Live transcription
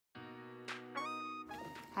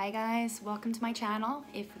Hi guys, welcome to my channel.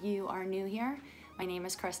 If you are new here, my name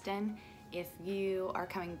is Kristin. If you are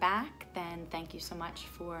coming back, then thank you so much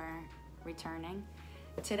for returning.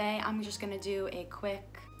 Today I'm just gonna do a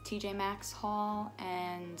quick TJ Maxx haul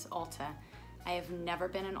and Ulta. I have never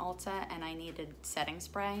been in Ulta and I needed setting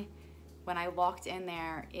spray. When I walked in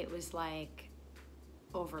there, it was like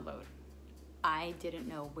overload. I didn't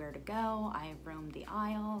know where to go. I roamed the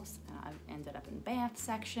aisles and I ended up in bath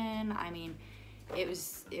section. I mean, it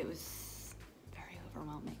was very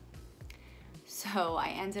overwhelming. So I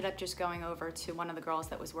ended up just going over to one of the girls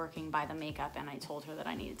that was working by the makeup and I told her that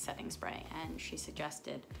I needed setting spray and she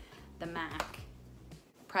suggested the MAC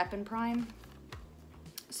Prep and Prime.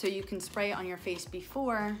 So you can spray it on your face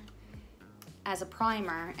before as a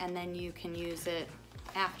primer and then you can use it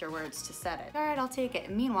afterwards to set it. All right, I'll take it.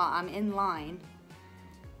 And meanwhile, I'm in line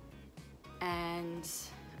and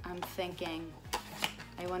I'm thinking,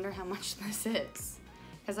 I wonder how much this is.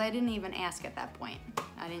 Because I didn't even ask at that point.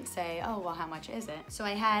 I didn't say, oh, well, how much is it? So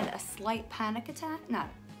I had a slight panic attack, a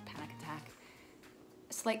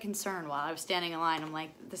slight concern while I was standing in line. I'm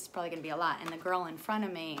like, this is probably gonna be a lot. And the girl in front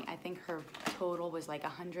of me, I think her total was like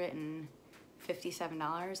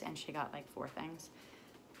 $157 and she got like 4 things.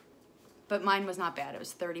 But mine was not bad, it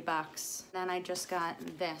was 30 bucks. Then I just got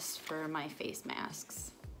this for my face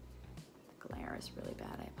masks. The glare is really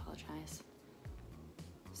bad, I apologize.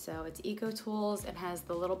 So it's Eco Tools. It has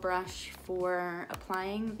the little brush for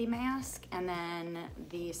applying the mask and then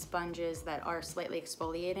the sponges that are slightly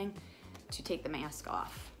exfoliating to take the mask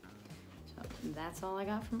off. So that's all I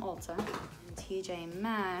got from Ulta. And TJ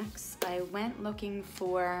Maxx, I went looking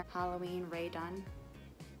for Halloween Ray Dunn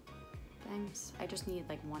things. I just needed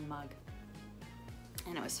like 1 mug.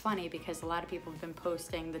 And it was funny because a lot of people have been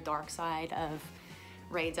posting the dark side of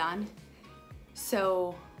Ray Dunn.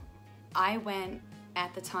 So I went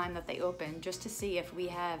at the time that they opened just to see if we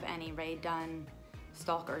have any Ray Dunn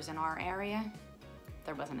stalkers in our area.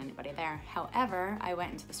 There wasn't anybody there. However, I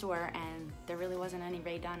went into the store and there really wasn't any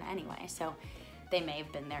Ray Dunn anyway. So they may have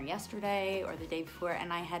been there yesterday or the day before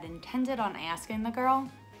and I had intended on asking the girl,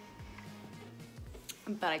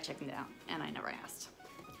 but I chickened out and I never asked.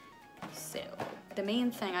 So the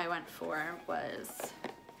main thing I went for was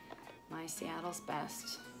my Seattle's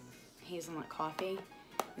Best hazelnut coffee.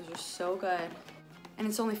 These are so good. And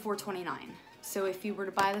it's only $4.29. So if you were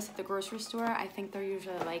to buy this at the grocery store, I think they're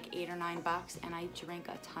usually like $8 or $9 and I drink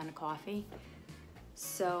a ton of coffee.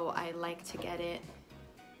 So I like to get it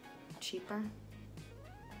cheaper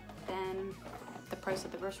than the price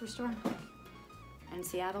at the grocery store. And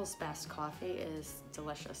Seattle's Best coffee is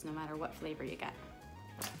delicious no matter what flavor you get.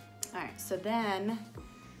 All right, so then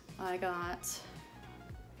I got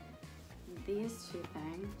these 2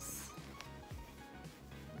 things.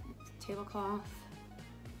 Tablecloth,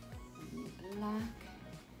 black.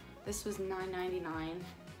 This was $9.99.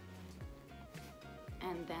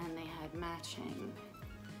 And then they had matching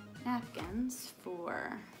napkins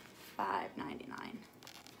for $5.99.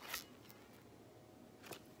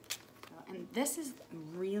 And this is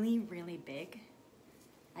really, really big.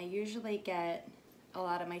 I usually get a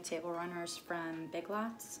lot of my table runners from Big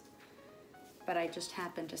Lots, but I just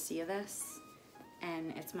happened to see this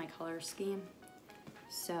and it's my color scheme.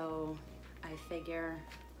 So I figure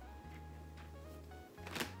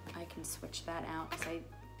I can switch that out because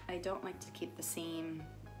I don't like to keep the same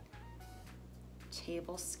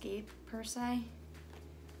tablescape per se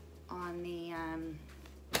on the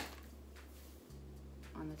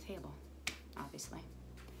table, obviously.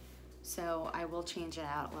 So I will change it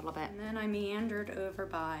out a little bit. And then I meandered over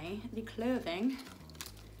by the clothing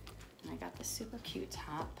and I got the super cute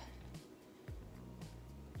top.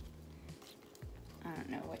 I don't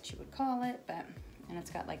know what you would call it, but, and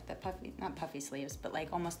it's got like the puffy, not puffy sleeves, but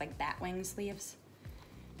like almost like bat wing sleeves.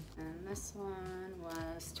 And this one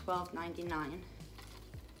was $12.99.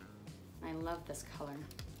 I love this color.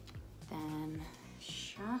 Then,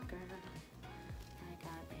 shocker, I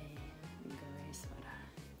got a gray sweater.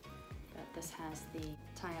 But this has the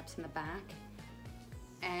tie-ups in the back.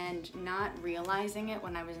 And not realizing it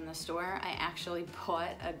when I was in the store, I actually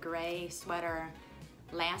bought a gray sweater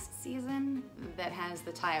last season that has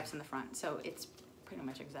the tie-ups in the front. So it's pretty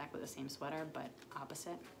much exactly the same sweater, but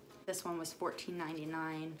opposite. This one was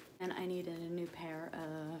 $14.99 and I needed a new pair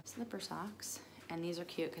of slipper socks. And these are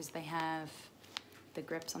cute because they have the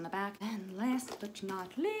grips on the back. And last but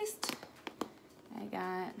not least, I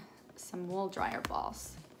got some wool dryer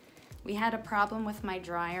balls. We had a problem with my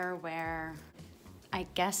dryer where I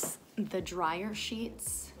guess the dryer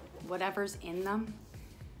sheets, whatever's in them,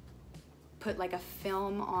 put like a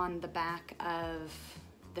film on the back of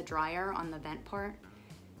the dryer on the vent part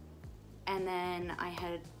And then I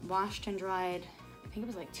had washed and dried, I think it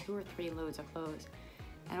was like 2 or 3 loads of clothes.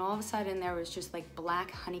 And all of a sudden there was just like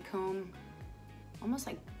black honeycomb, almost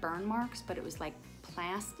like burn marks, but it was like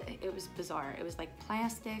plastic. It was bizarre. It was like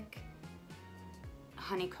plastic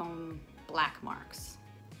honeycomb black marks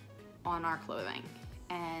on our clothing.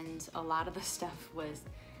 And a lot of the stuff was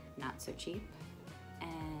not so cheap.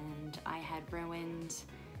 And I had ruined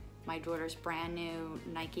my daughter's brand new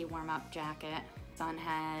Nike warm-up jacket. Son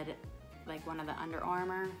had like one of the Under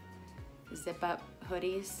Armour zip-up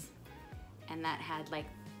hoodies, and that had like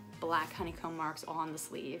black honeycomb marks all on the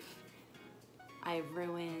sleeve. I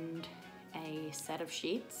ruined a set of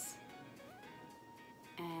sheets,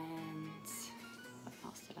 and what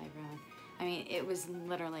else did I ruin? I mean, it was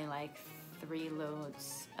literally like 3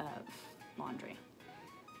 loads of laundry.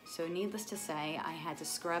 So needless to say, I had to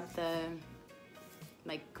scrub the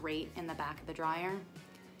like grate in the back of the dryer,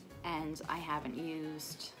 and I haven't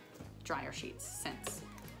used dryer sheets since.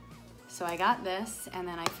 So I got this, and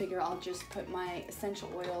then I figure I'll just put my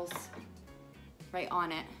essential oils right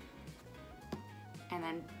on it and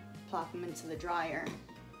then plop them into the dryer.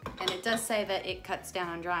 And it does say that it cuts down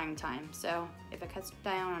on drying time. So if it cuts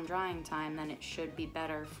down on drying time, then it should be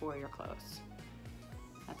better for your clothes.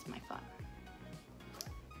 That's my thought.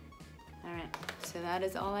 All right, so that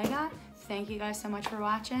is all I got. Thank you guys so much for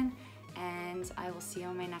watching, and I will see you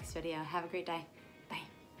on my next video. Have a great day.